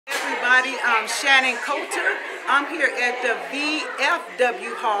everybody. I'm Shannon Coulter. I'm here at the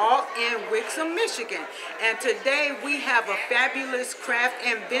VFW Hall in Wixom, Michigan. And today we have a fabulous craft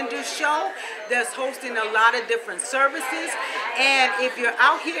and vendor show that's hosting a lot of different services. And if you're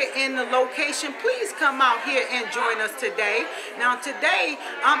out here in the location, please come out here and join us today. Now today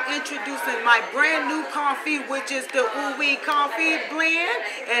I'm introducing my brand new coffee, which is the Ooh Wee Coffee Blend,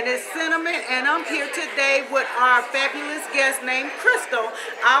 and it's cinnamon. And I'm here today with our fabulous guest named Krystal.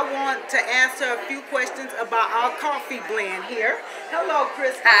 I want to answer a few questions about our coffee blend here. Hello,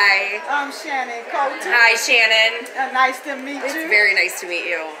 Krystal. Hi. I'm Shannon Coulter. Hi, Shannon. Nice to meet you. It's very nice to meet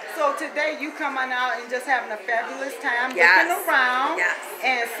you. So today you coming out and just having a fabulous time Yes. looking around Yes.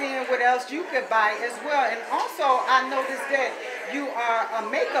 and seeing what else you could buy as well. And also I noticed that you are a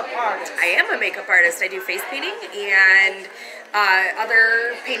makeup artist. I am a makeup artist. I do face painting and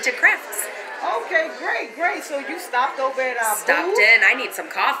other painted crafts. Okay, great. So you stopped over at our Stopped booth. in. I need some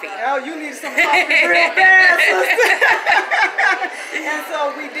coffee. Oh, you need some coffee real bad, sister. And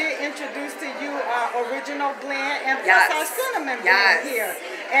so we did introduce to you our original blend and plus our cinnamon blend here.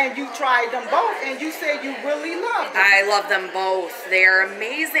 And you tried them both and you said you really loved them. I love them both. They're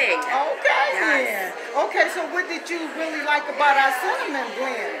amazing. Okay, Yes. then. Okay, so what did you really like about our cinnamon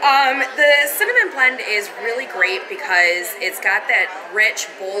blend? The cinnamon blend is really great because it's got that rich,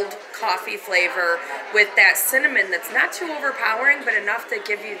 bold coffee flavor with that cinnamon that's not too overpowering, but enough to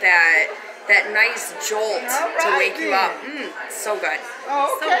give you that nice jolt to wake you up. So good.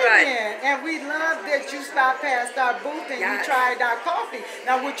 Oh, okay, so good. then. And we love that you stopped past our booth and you tried our coffee.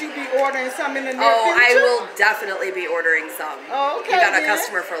 Now, would you be ordering some in the near future? I will definitely be ordering some. Okay, you got a then.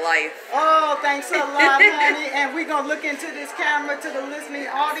 customer for life. Oh, thanks a lot, honey. And we're going to look into this camera to the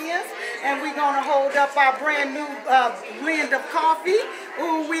listening audience. And we're going to hold up our brand new blend of coffee.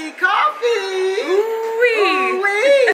 Ooh Wee Coffee. Ooh Wee. Ooh Wee.